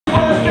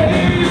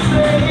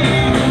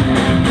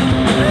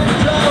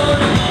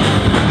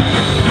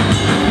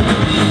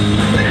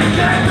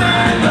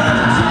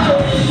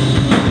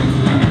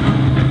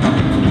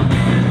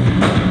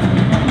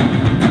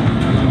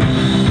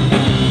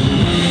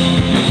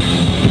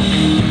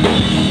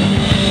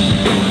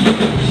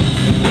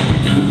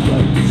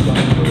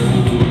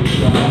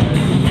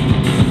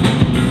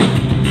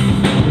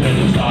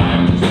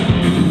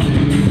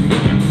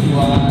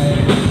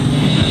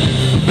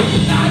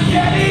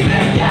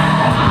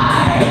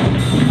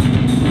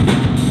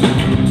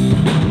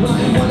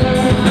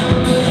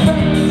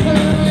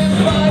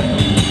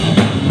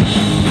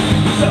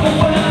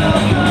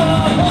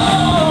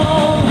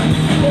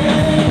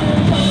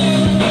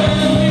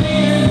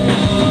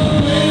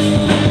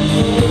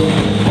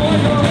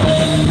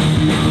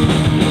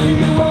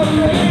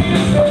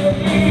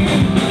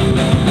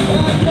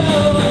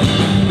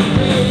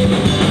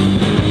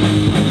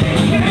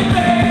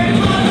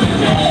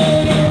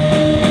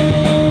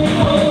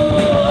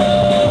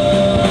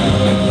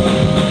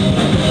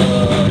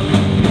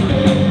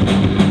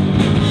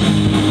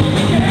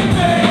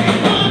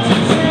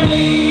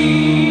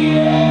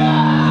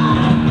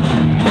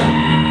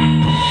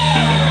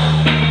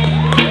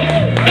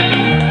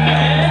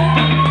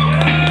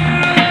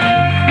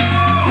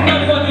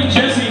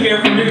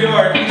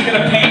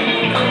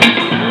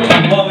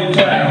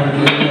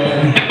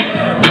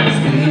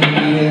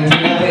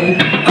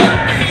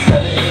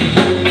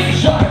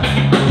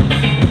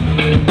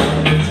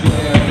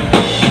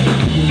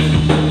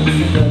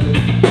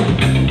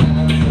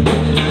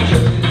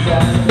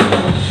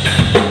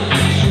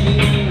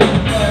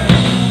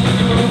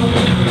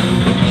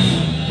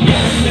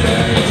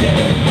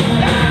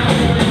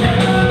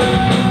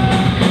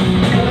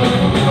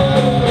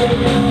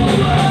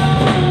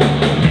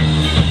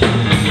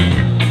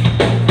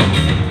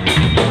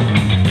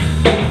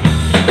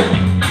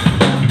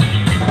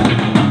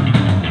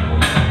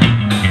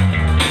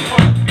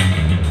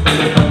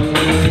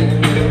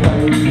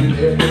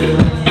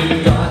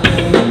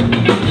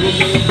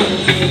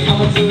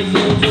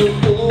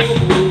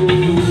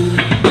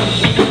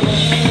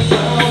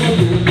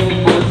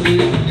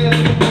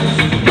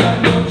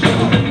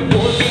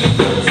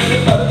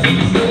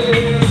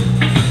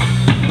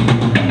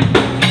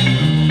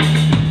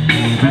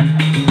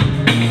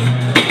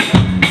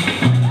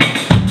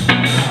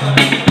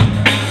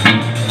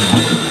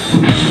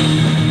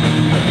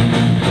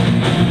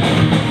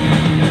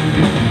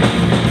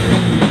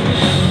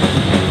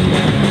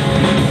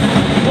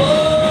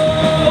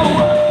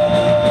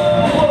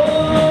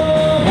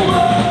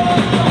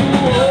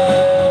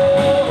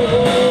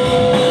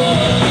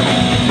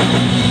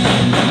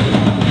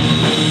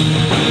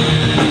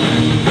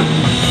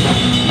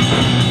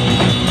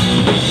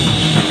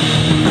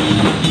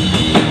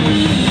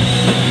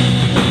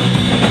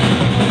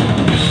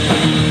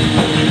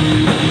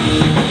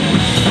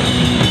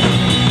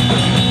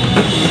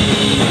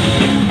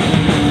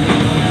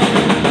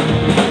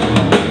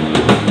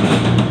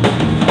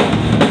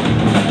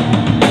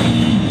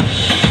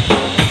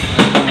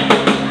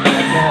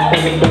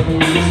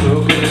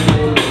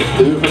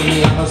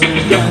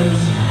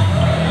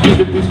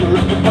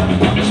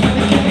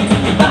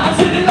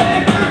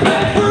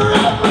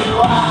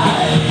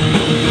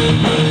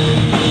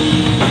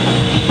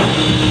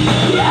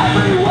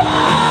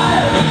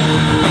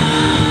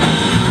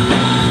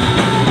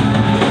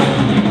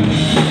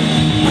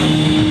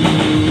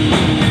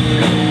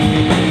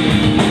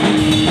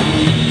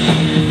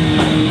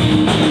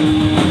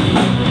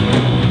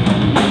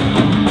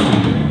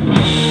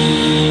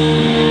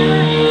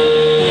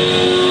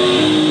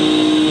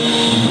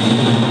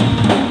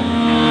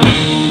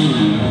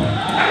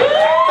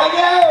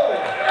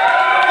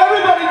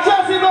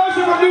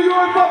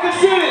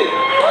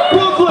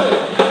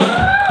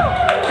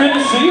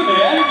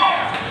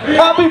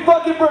Happy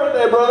fucking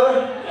birthday,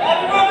 brother!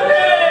 Happy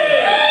birthday!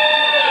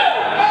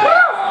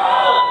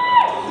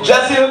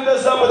 Jesse hooked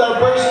us up with our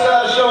first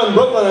show in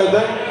Brooklyn, I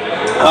think.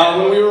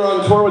 When we were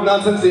on tour with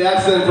Nonsense the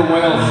Accident from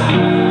Wales.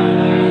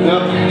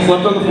 Yep,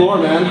 slept on the floor,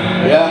 man.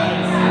 Yeah.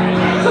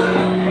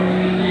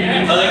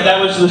 I think that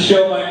was the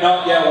show my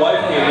not yet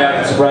wife came down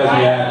and surprised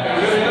me at.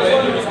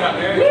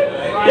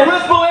 Yeah,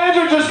 Miss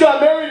Belanger just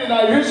got married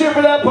tonight. Who's here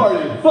for that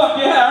party? Fuck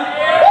yeah!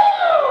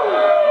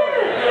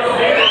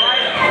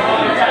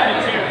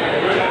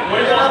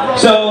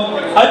 So,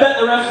 I bet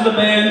the rest of the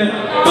band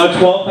a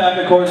 12-pack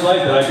of Coors Light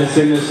that I could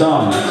sing this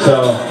song.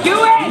 So.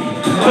 Do it!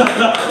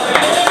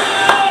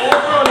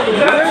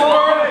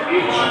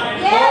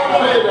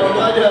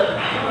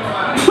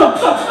 So,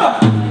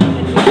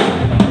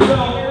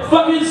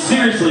 fucking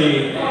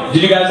seriously,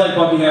 did you guys like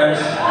Bucky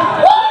Harris? Fucking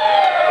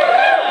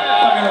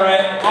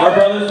right. Our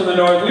brothers from the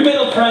north. We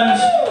made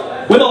friends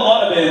with a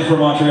lot of bands from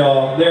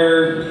Montreal.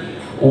 They're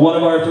one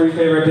of our 3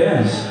 favorite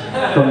bands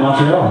from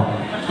Montreal.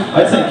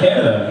 I'd say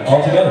Canada,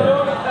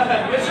 altogether.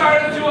 It's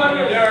harder to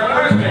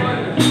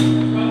understand.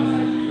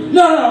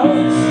 No,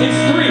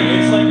 it's 3.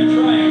 It's like a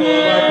triangle of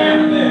our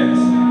favorite bands.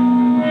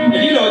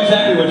 And you know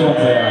exactly which ones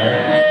they are.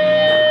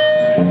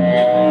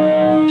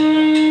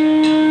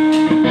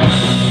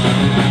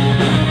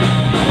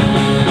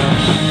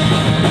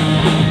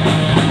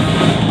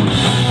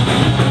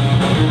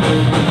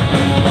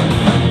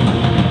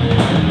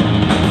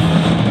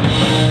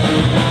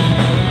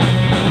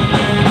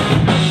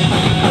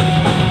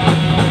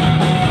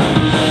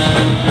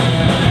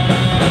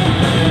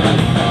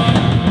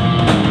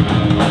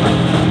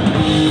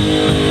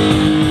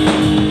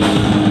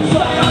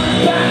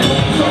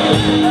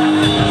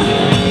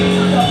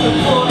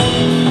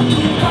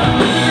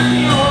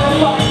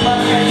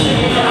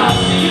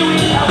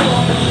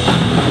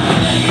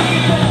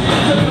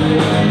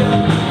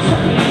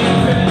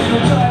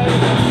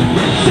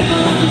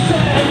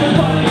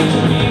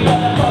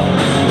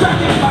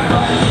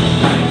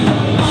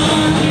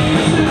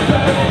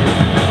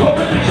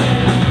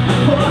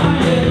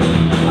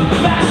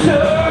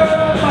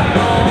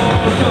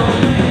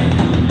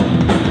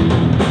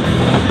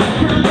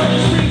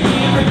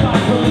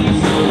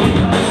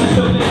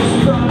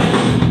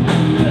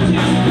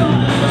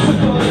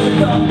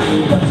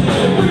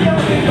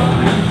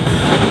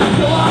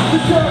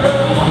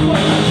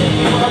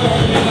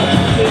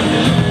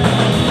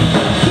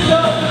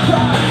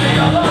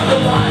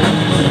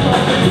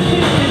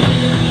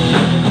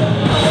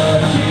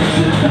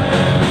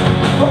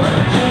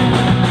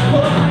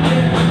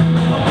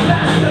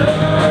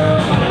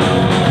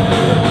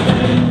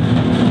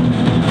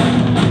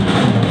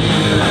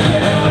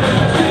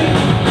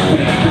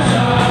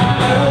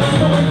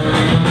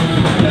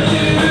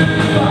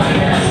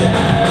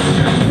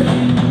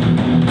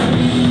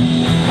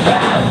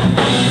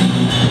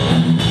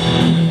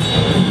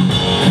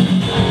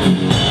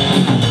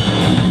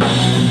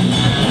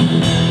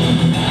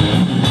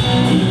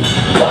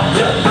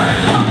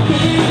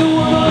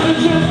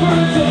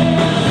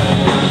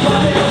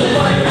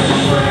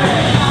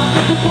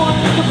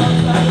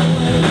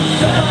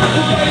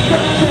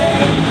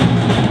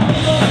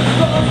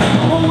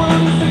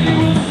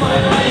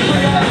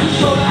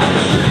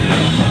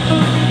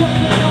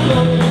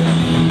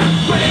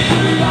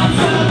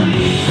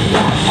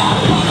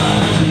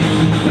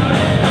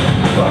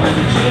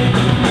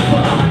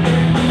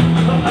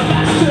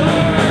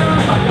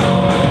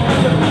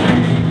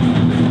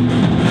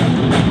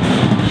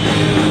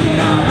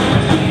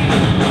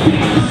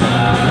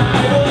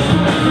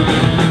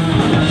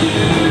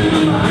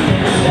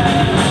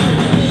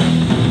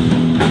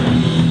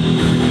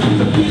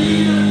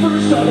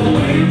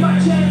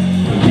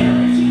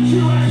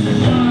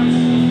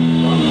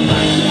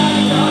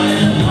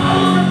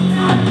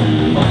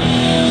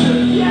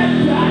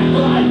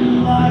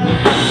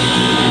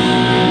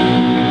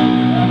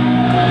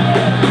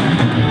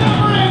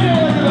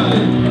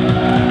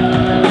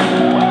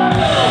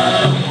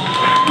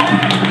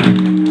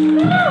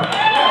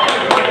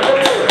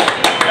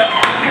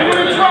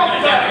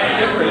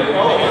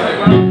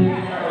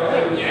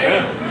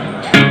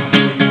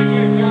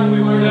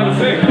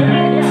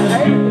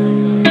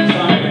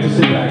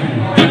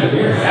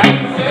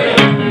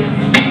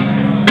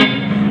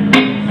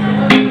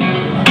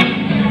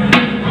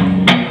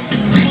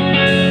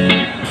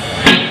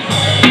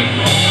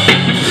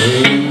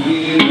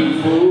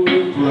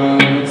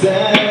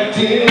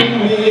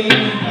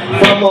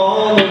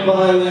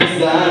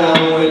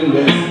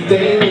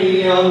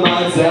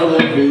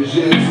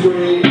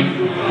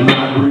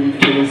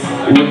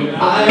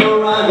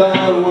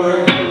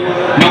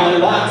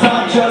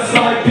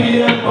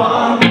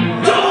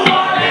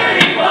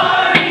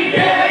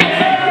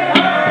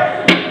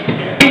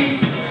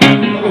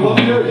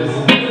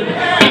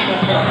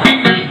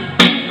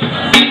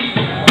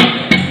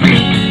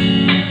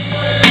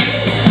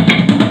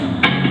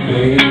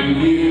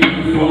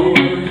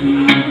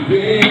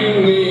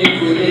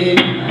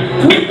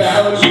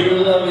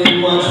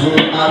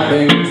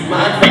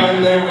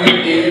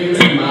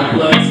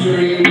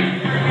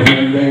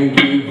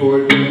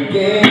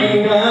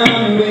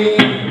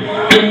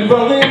 From